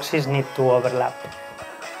white boxes need to overlap.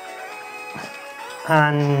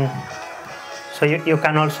 And so you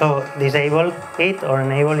can also disable it or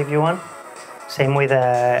enable if you want. Same with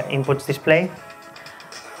the inputs display.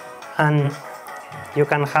 And you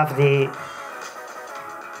can have the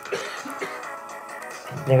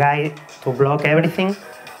guy to block everything.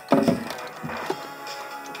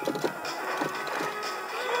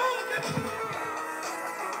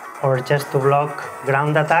 Or just to block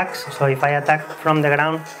ground attacks. So if I attack from the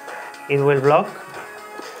ground, it will block.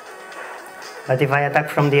 But if I attack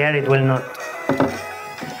from the air, it will not.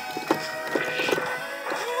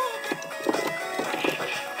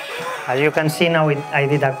 As you can see now, I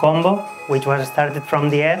did a combo, which was started from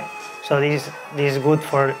the air. So this is good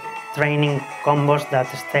for training combos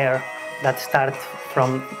that start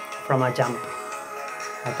from a jump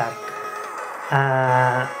attack.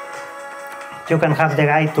 you can have the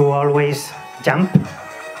guy to always jump.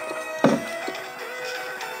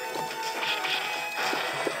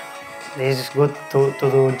 This is good to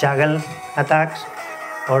do juggle attacks,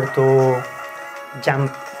 or to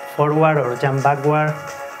jump forward or jump backward,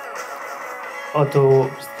 or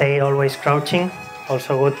to stay always crouching.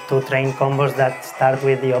 Also good to train combos that start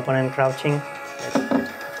with the opponent crouching.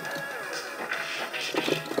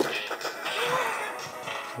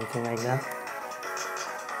 Something like that.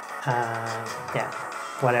 Yeah,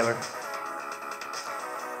 whatever.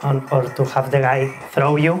 Or to have the guy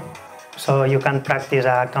throw you, so you can practice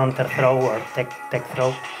a counter throw or tech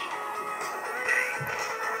throw.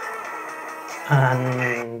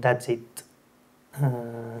 And that's it.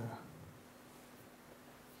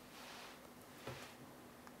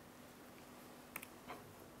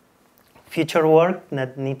 Future work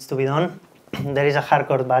that needs to be done. There is a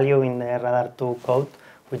hardcore value in the Radar 2 code,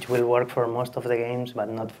 which will work for most of the games, but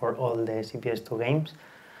not for all the CPS2 games.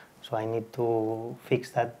 So I need to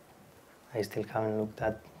fix that. I still haven't looked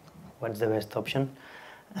at what's the best option.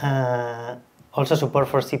 Also support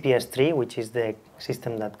for CPS3, which is the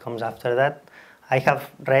system that comes after that. I have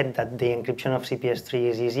read that the encryption of CPS3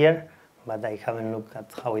 is easier, but I haven't looked at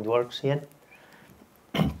how it works yet.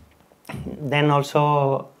 Then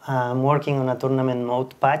also I'm working on a tournament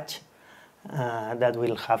mode patch that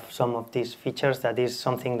will have some of these features. That is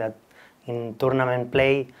something that in tournament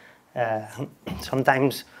play,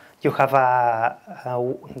 sometimes you have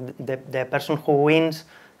the person who wins,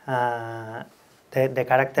 the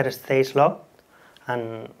character stays locked,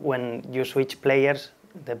 and when you switch players,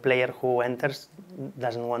 the player who enters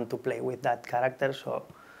doesn't want to play with that character. So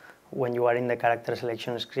when you are in the character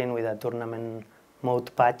selection screen with a tournament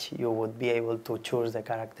mode patch, you would be able to choose the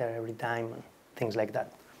character every time and things like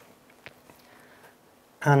that.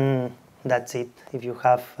 And that's it. If you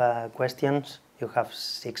have questions, you have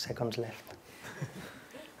 6 seconds left.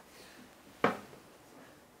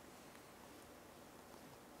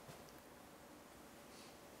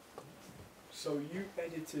 So you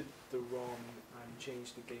edited the ROM and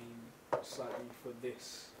changed the game slightly for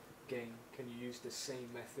this game. Can you use the same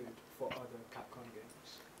method for other Capcom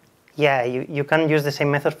games? Yeah, you can use the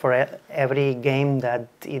same method for every game that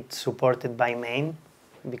it's supported by MAME,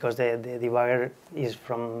 because the debugger is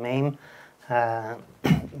from MAME,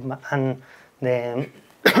 and the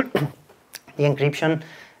the encryption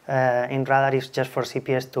in Radar is just for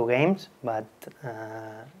CPS2 games, but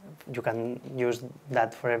you can use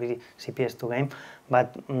that for every CPS2 game.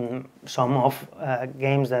 But some of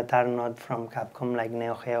games that are not from Capcom, like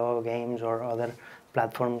Neo Geo games or other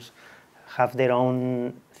platforms, have their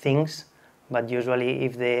own things. But usually,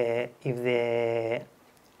 if the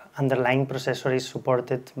underlying processor is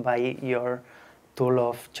supported by your tool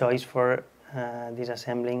of choice for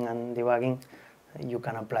disassembling and debugging, you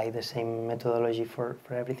can apply the same methodology for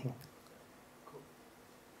everything. Cool.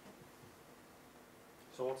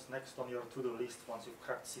 So what's next on your to-do list once you've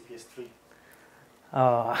cracked CPS3?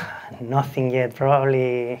 Nothing yet.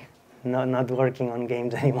 Probably not working on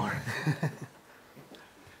games anymore.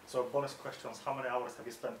 So bonus questions, how many hours have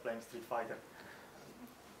you spent playing Street Fighter?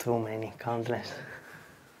 Too many, countless.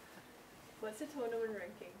 What's your tournament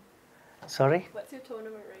ranking? Sorry? What's your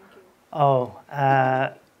tournament ranking? Oh,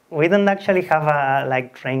 we don't actually have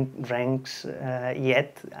ranks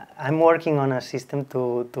yet. I'm working on a system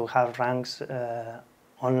to have ranks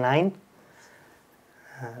online.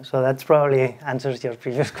 So that's probably answers your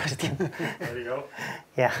previous question. There you go.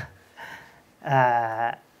 Yeah.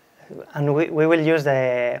 And we will use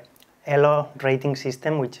the ELO rating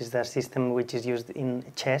system, which is the system which is used in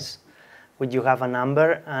chess, which you have a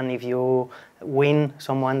number, and if you win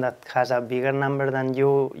someone that has a bigger number than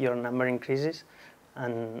you, your number increases.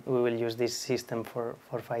 And we will use this system for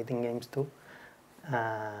fighting games too,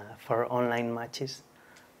 for online matches.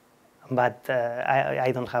 But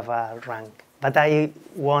I don't have a rank. But I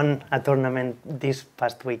won a tournament this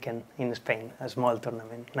past weekend in Spain, a small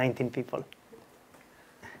tournament, 19 people.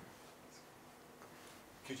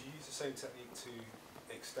 Could you use the same technique to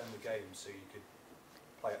extend the game so you could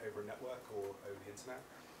play it over a network or over the internet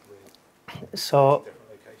with So,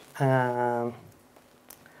 different locations?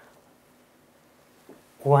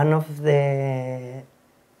 one of the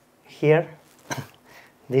here,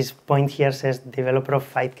 this point here says developer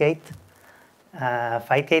of Fightgate.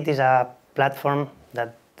 Fightgate is a platform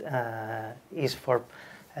that is for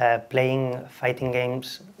playing fighting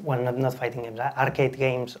games. Well, not fighting games, arcade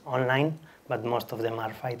games online, but most of them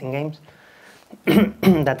are fighting games.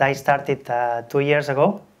 That I started 2 years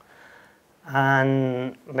ago,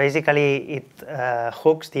 and basically it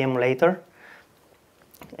hooks the emulator.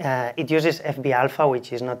 It uses FB Alpha,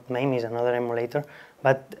 which is not MAME, is another emulator,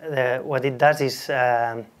 But what it does is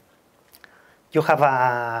you have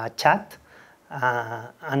a chat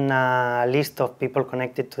and a list of people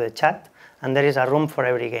connected to the chat, and there is a room for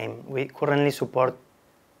every game. We currently support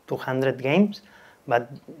 200 games, but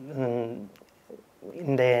in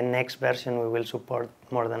the next version we will support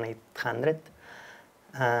more than 800.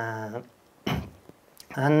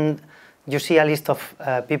 And you see a list of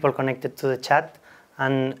people connected to the chat,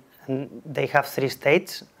 and they have 3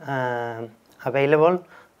 states available: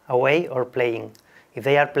 away or playing. If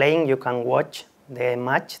they are playing, you can watch the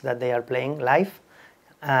match that they are playing live.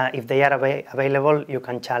 If they are available, you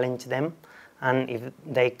can challenge them, and if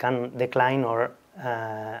they can decline or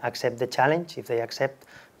accept the challenge, if they accept,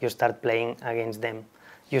 you start playing against them.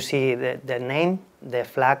 You see the name, the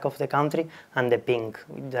flag of the country, and the ping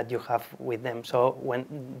that you have with them. So when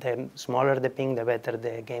the smaller the ping, the better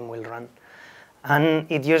the game will run. And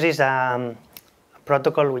it uses a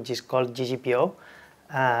protocol which is called GGPO,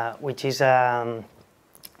 which is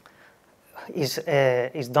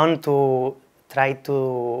done to try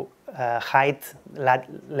to hide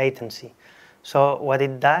latency. So what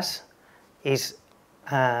it does is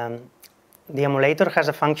the emulator has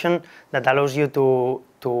a function that allows you to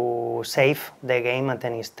save the game at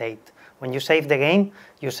any state. When you save the game,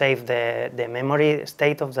 you save the memory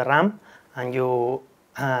state of the RAM, and you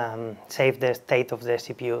save the state of the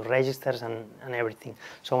CPU registers and everything.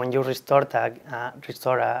 So when you restore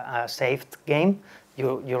a saved game,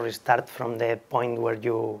 you restart from the point where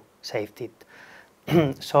you saved it.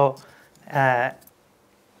 So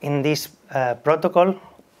in this protocol,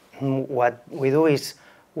 what we do is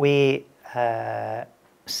we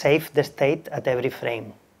save the state at every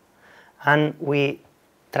frame, and we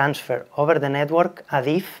transfer over the network a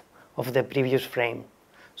diff of the previous frame.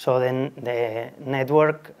 So then the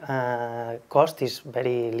network cost is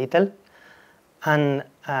very little, and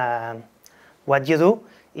what you do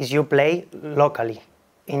is you play locally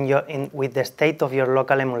with the state of your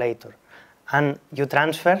local emulator, and you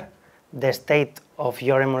transfer the state of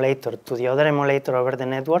your emulator to the other emulator over the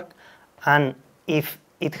network, and if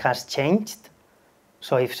it has changed,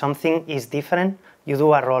 so if something is different, you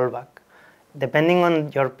do a rollback. Depending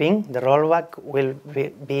on your ping, the rollback will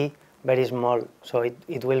be very small. So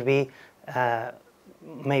it will be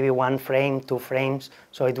maybe 1 frame, 2 frames.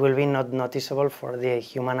 So it will be not noticeable for the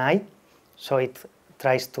human eye. So it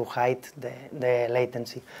tries to hide the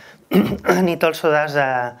latency. And it also does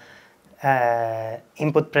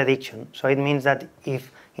input prediction. So it means that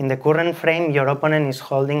if in the current frame your opponent is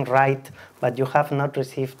holding right, but you have not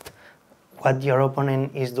received what your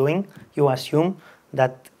opponent is doing, you assume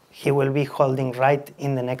that he will be holding right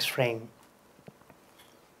in the next frame.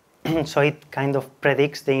 So it kind of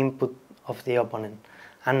predicts the input of the opponent.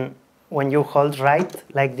 And when you hold right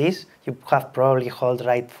like this, you have probably hold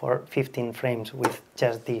right for 15 frames with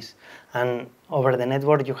just this. And over the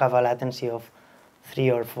network, you have a latency of 3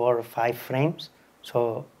 or 4 or 5 frames.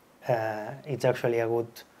 So it's actually a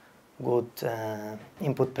good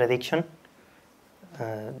input prediction,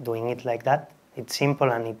 doing it like that. It's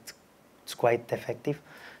simple and it's quite effective.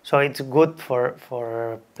 So it's good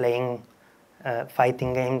for playing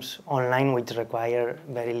fighting games online, which require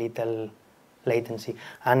very little latency.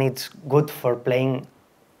 And it's good for playing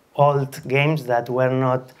old games that were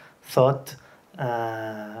not thought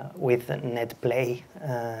with net play.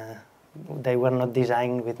 They were not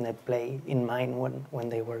designed with net play in mind when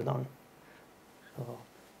they were done. So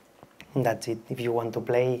that's it. If you want to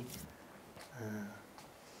play,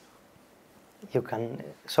 you can.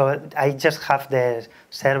 So I just have the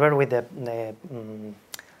server with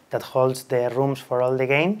that holds the rooms for all the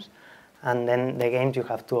games, and then the games you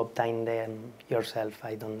have to obtain them yourself.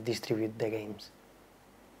 I don't distribute the games.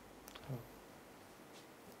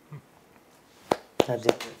 So that's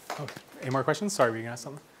it. Oh, any more questions? Sorry, were you going to ask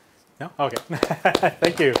something? No? Okay.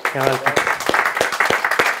 Thank you. You're welcome.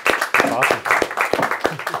 That's awesome.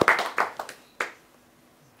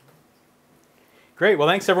 Great. Well,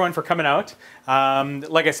 thanks everyone for coming out.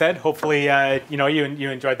 Like I said, hopefully you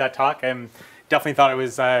enjoyed that talk. I definitely thought it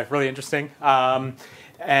was really interesting.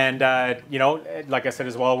 And like I said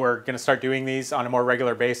as well, we're going to start doing these on a more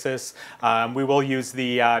regular basis. We will use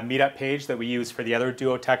the meetup page that we use for the other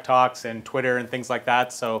Duo Tech Talks and Twitter and things like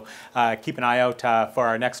that. So keep an eye out for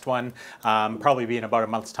our next one, probably be in about a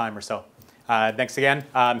month's time or so. Thanks again.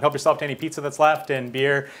 Help yourself to any pizza that's left and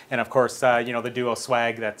beer, and of course, the Duo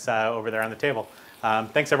swag that's over there on the table.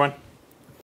 Thanks everyone.